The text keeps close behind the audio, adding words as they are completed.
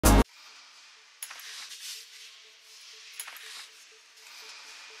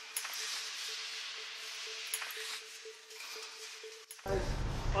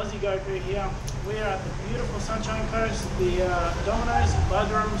Goku here. We are at the beautiful Sunshine Coast, the Domino's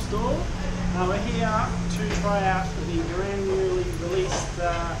Buderim store. We're here to try out the brand newly released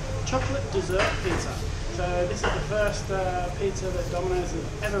chocolate dessert pizza. So this is the first pizza that Domino's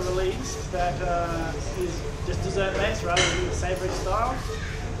has ever released that is just dessert based rather than the savoury style.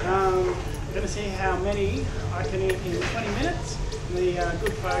 We're going to see how many I can eat in 20 minutes. The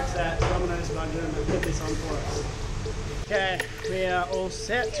good folks at Domino's Buderim have put this on for us. Okay, we are all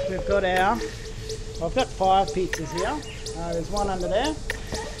set. We've got I've got 5 pizzas here. There's one under there.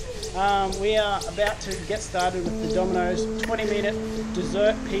 We are about to get started with the Domino's 20-minute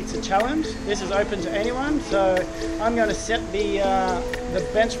dessert pizza challenge. This is open to anyone, so I'm going to set the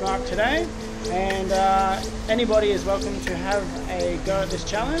benchmark today, and anybody is welcome to have a go at this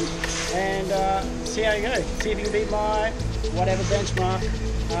challenge and see how you go. See if you can beat my whatever benchmark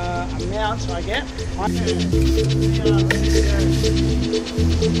amount I get.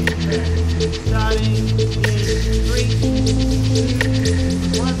 Starting in 3, 2,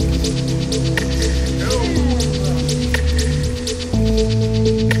 1.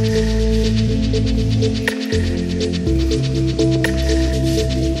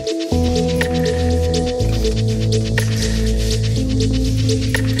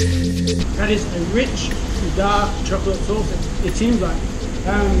 That is a rich, dark chocolate sauce, it seems like.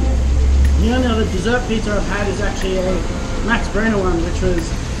 The only other dessert pizza I've had is actually a Max Brenner one, which was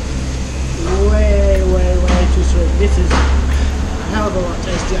way too sweet. This is a hell of a lot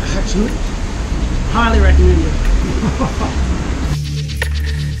tastier, actually. Highly recommend it.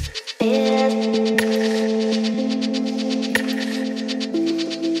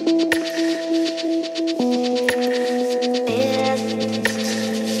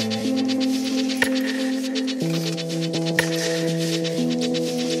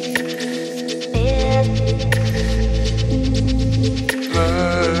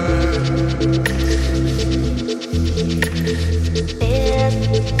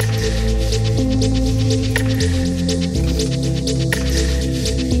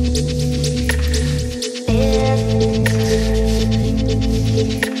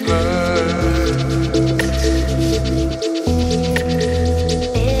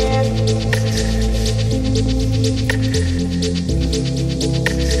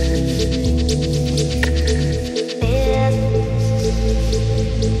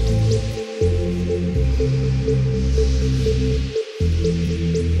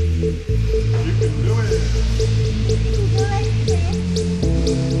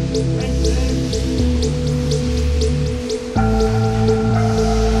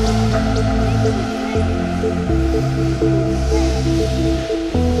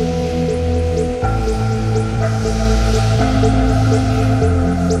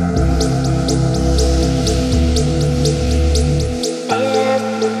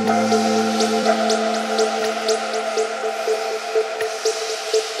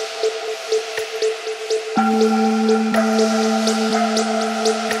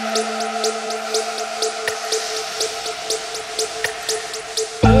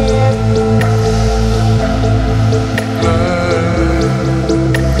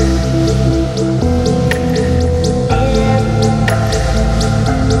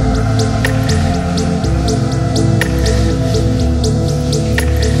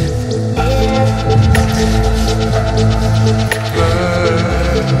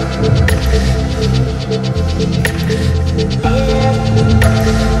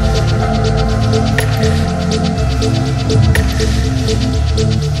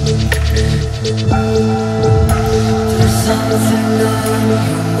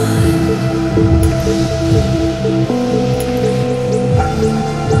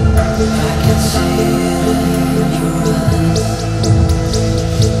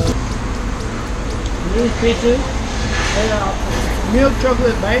 These pizzas, they are milk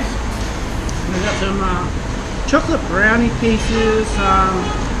chocolate based. We've got some chocolate brownie pieces,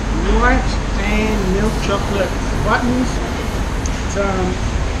 white and milk chocolate buttons. So,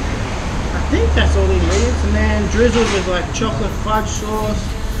 I think that's all the ingredients, and then drizzled with like chocolate fudge sauce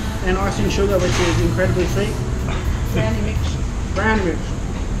and icing sugar, which is incredibly sweet. Brownie mix. Brownie mix,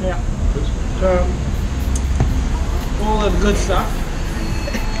 yeah. So, all the good stuff.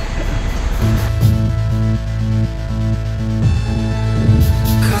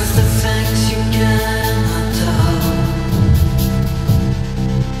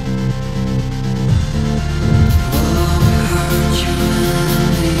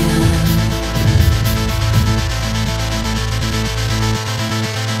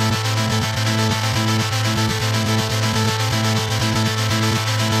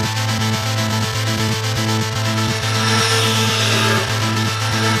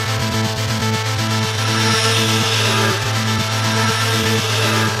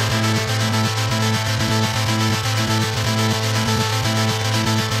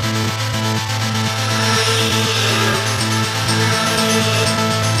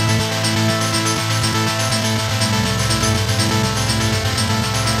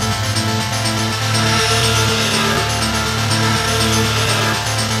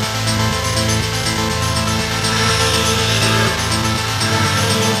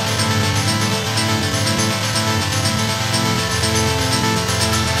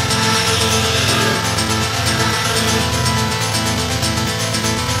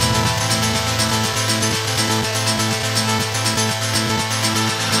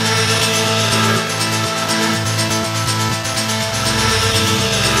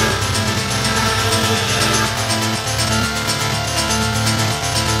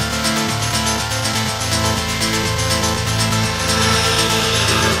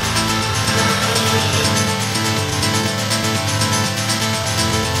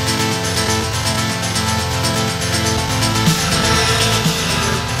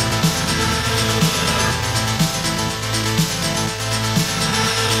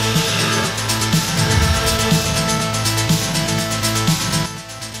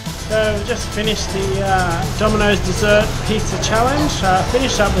 we just finished the Domino's dessert pizza challenge.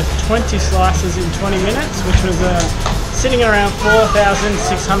 Finished up with 20 slices in 20 minutes, which was sitting around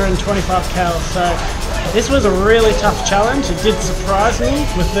 4,625 calories. So this was a really tough challenge. It did surprise me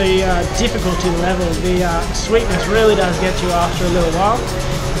with the difficulty level. The sweetness really does get you after a little while.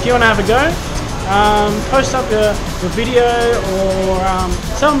 If you want to have a go, post up your video or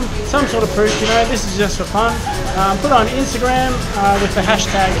some sort of proof. You know, this is just for fun. Put on Instagram with the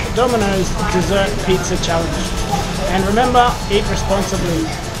hashtag Domino's Dessert Pizza Challenge. And remember, eat responsibly.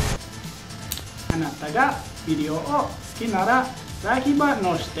 あなたがビデオを好きならライクボタン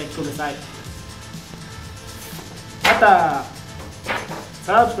を押してください。また、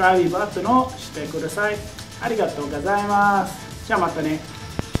サブスクライブボタンを押してください。ありがとうございます。じゃあまたね。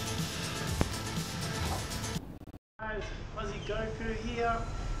Guys, Aussie Goku here.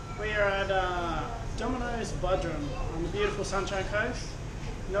 We are at Domino's Buderim on the beautiful Sunshine Coast.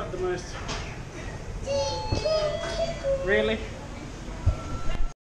 Not the most... Really?